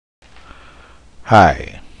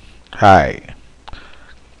Hi, hi,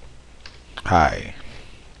 hi.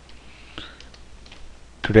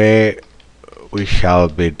 Today we shall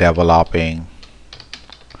be developing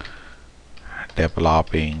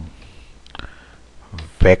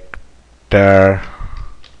vector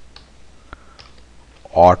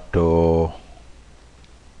auto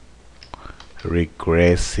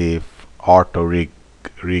regressive auto reg,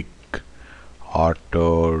 reg,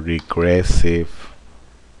 auto regressive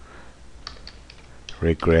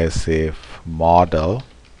model,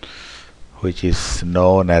 which is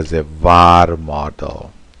known as a VAR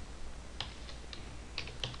model.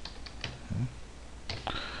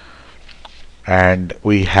 And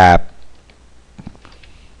we have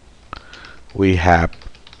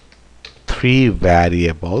three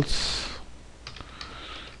variables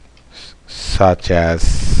such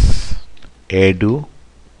as edu,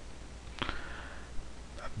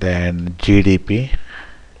 then GDP,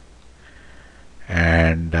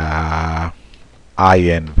 and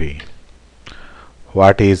INV.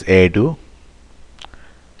 What is edu?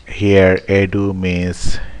 Here edu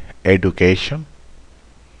means education,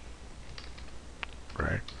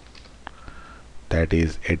 right? That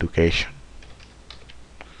is education.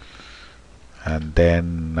 And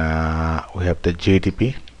then we have the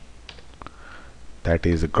GDP, that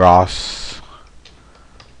is gross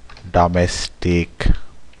domestic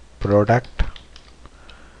product.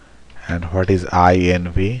 And what is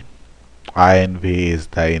INV? INV is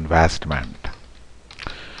the investment.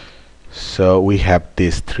 So we have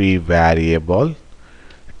these three variables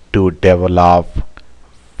to develop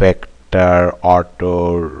vector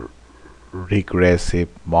auto regressive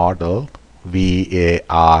model,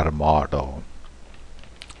 VAR model.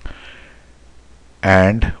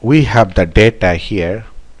 And we have the data here.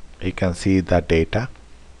 You can see the data.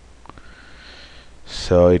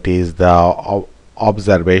 So it is the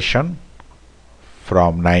observation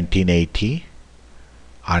from 1980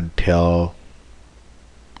 until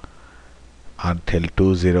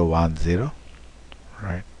 2010,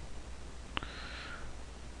 right?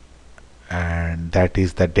 And that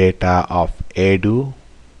is the data of edu,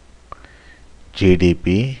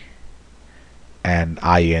 GDP, and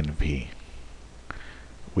INV.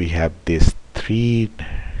 We have these three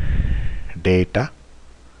data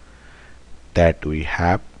that we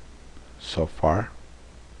have so far,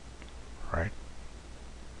 right?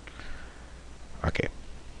 Okay.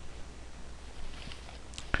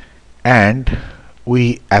 And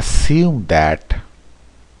we assume that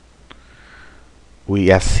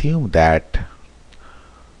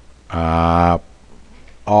all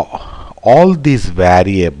these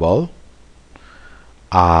variables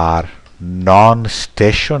are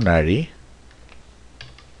non-stationary,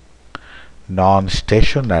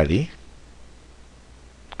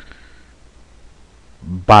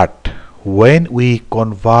 but when we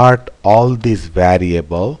convert all these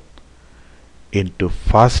variables into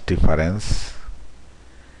first difference,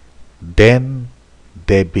 then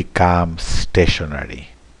they become stationary.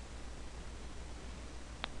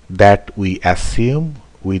 That we assume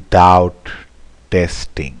without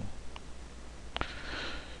testing.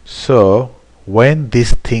 So when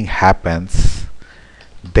this thing happens,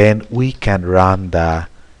 then we can run the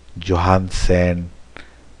Hossain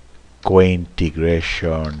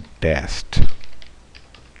co-integration test,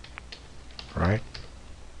 right?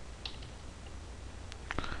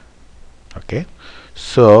 Okay,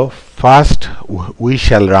 so first we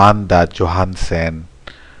shall run the Hossain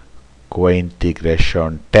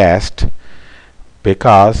co-integration test,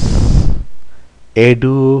 because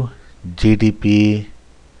edu, GDP,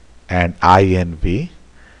 and INV,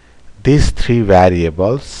 these three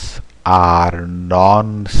variables are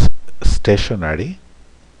non-stationary,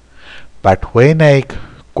 but when I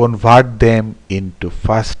convert them into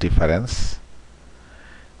first difference,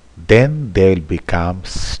 then they will become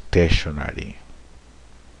stationary.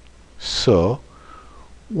 So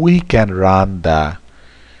we can run the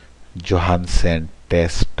Hossain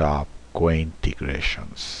test of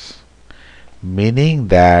co-integrations, meaning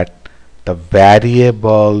that the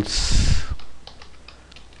variables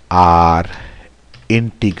are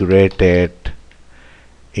integrated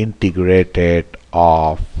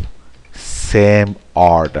of same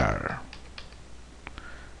order,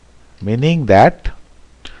 meaning that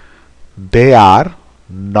they are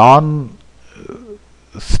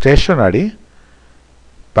non-stationary,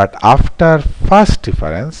 but after first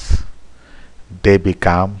difference they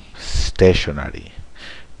become stationary,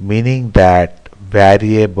 meaning that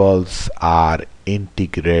variables are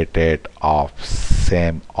integrated of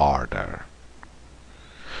same order.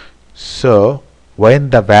 So when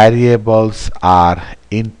the variables are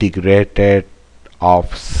integrated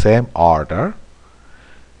of same order,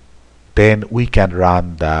 then we can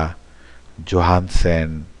run the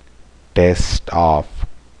Johansen test of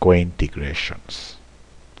cointegrations,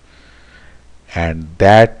 and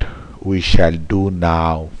that we shall do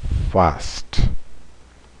now first.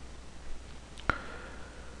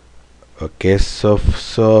 Okay, so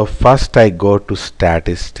first I go to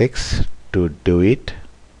statistics to do it.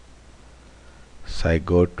 So I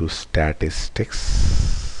go to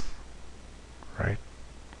statistics, right?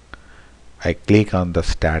 I click on the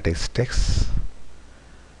statistics,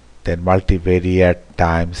 then multivariate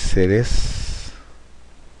time series.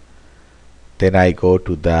 Then I go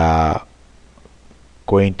to the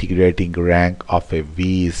cointegrating rank of a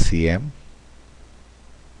VECM.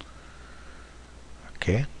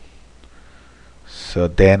 Okay. So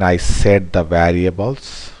then I set the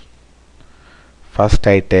variables. First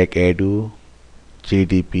I take edu,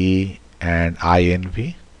 GDP and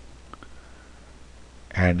INV,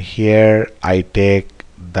 and here I take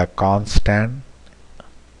the constant,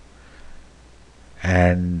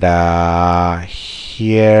 and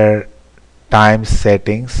here time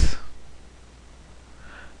settings.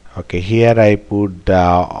 Okay, here I put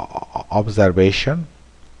the observation,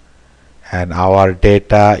 and our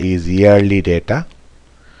data is yearly data.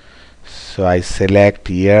 So I select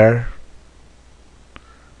year,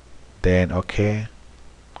 then okay.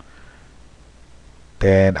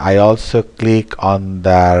 Then I also click on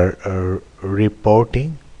the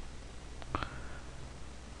reporting.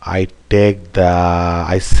 I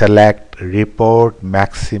select report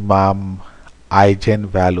maximum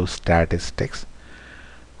eigenvalue statistics.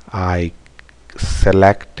 I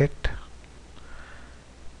select it.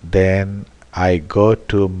 Then I go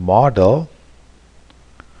to model,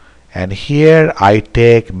 and here I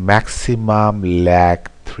take maximum lag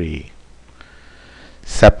 3.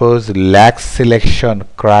 Suppose lag selection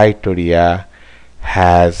criteria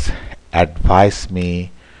has advised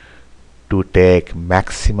me to take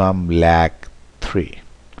maximum lag 3.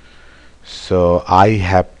 So I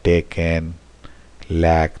have taken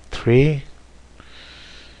lag 3.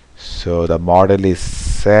 So the model is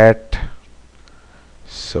set.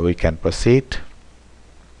 So we can proceed.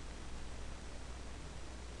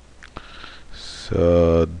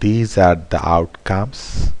 So these are the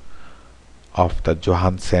outcomes of the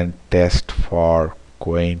Johansen test for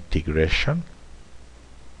cointegration.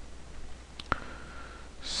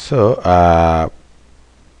 So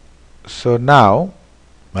now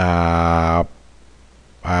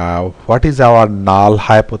what is our null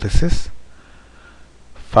hypothesis?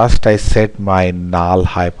 First I set my null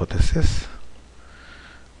hypothesis,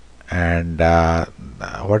 and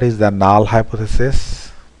what is the null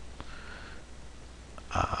hypothesis?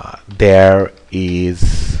 There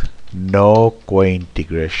is no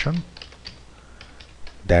cointegration,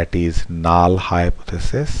 that is null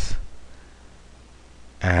hypothesis.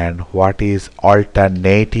 And what is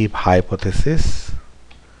alternative hypothesis?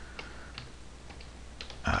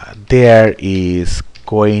 There is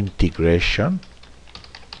cointegration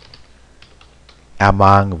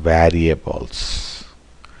among variables,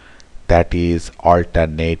 that is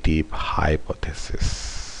alternative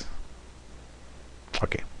hypothesis.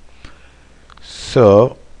 Okay,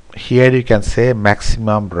 so here you can say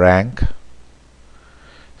maximum rank.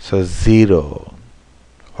 So 0,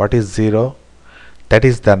 what is 0? That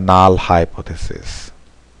is the null hypothesis.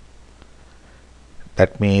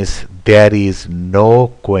 That means there is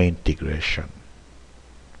no cointegration.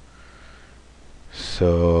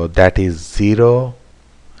 So that is 0,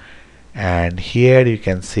 and here you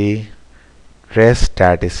can see trace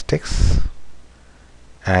statistics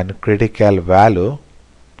and critical value,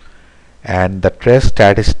 and the trace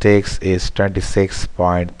statistics is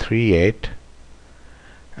 26.38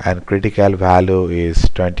 and critical value is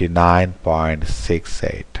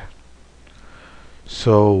 29.68.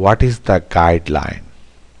 So what is the guideline?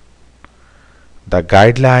 The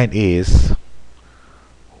guideline is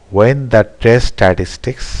when the trace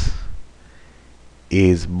statistics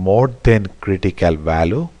is more than critical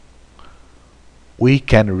value, we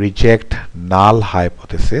can reject null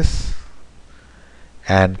hypothesis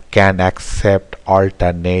and can accept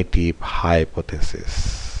alternative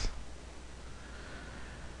hypothesis.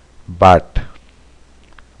 But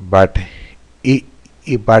if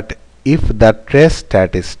the trace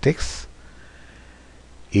statistics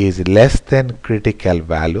is less than critical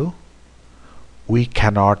value, we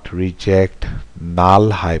cannot reject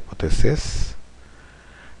null hypothesis.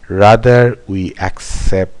 Rather, we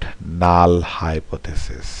accept null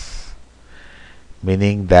hypothesis,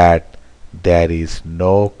 meaning that there is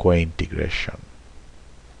no cointegration,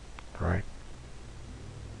 right?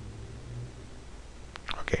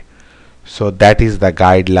 Okay, so that is the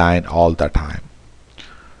guideline all the time.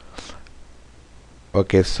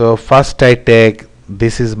 Okay, so first I take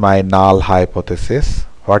this is my null hypothesis.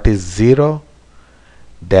 What is 0?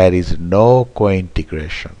 There is no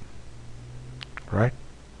co-integration, right?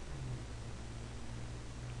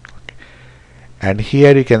 Okay. And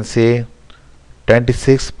here you can see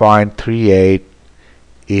 26.38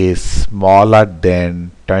 is smaller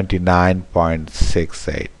than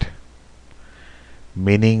 29.68,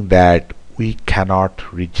 meaning that we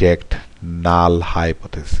cannot reject null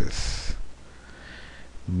hypothesis,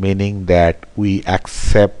 meaning that we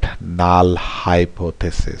accept null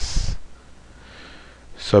hypothesis.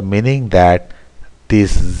 So meaning that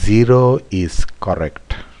this 0 is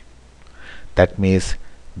correct. That means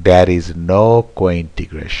there is no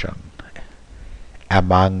co-integration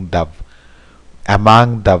among the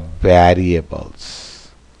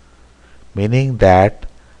variables, meaning that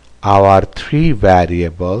our three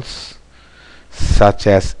variables such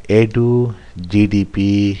as edu,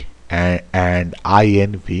 GDP and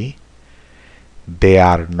INV, they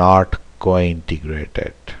are not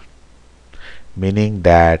co-integrated, meaning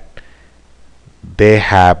that they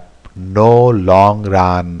have no long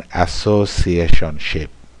run associationship,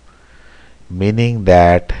 meaning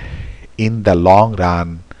that in the long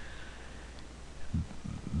run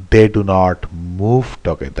they do not move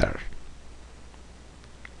together.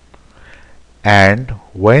 And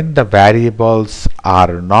when the variables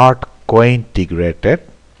are not co-integrated,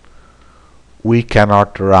 we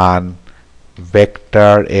cannot run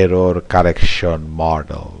vector error correction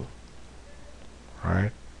model,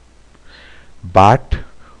 right? But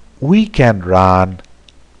we can run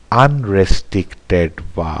unrestricted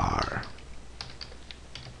VAR.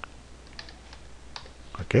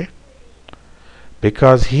 Okay,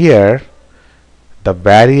 because here the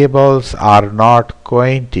variables are not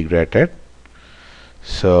co-integrated,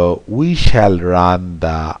 so we shall run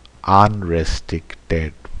the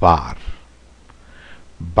unrestricted VAR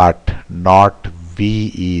but not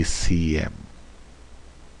VECM.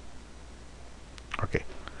 Okay,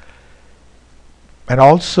 and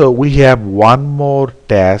also we have one more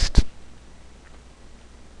test,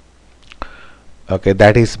 okay,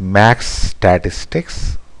 that is max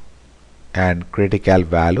statistics and critical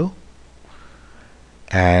value,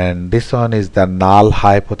 and this one is the null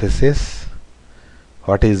hypothesis.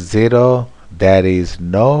 What is 0? There is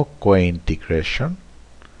no co-integration,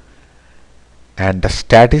 and the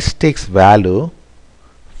statistics value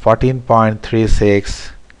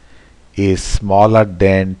 14.36 is smaller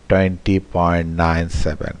than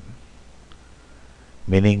 20.97,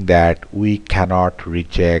 meaning that we cannot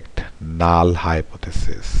reject null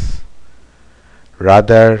hypothesis.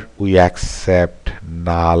 Rather, we accept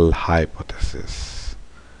null hypothesis.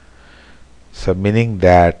 So meaning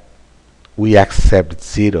that we accept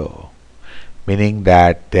 0, meaning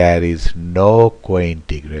that there is no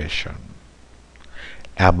co-integration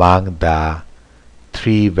among the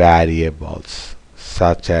three variables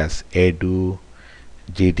such as edu,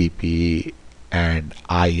 GDP and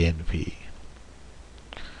INV.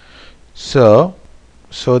 So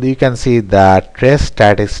you can see that trace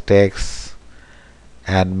statistics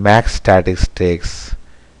and max statistics,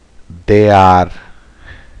 they are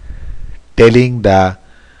telling the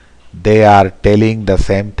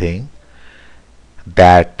same thing,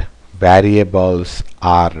 that variables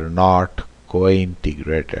are not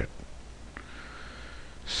co-integrated.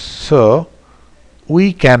 So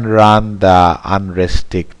we can run the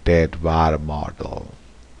unrestricted VAR model.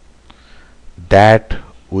 That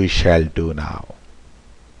we shall do now.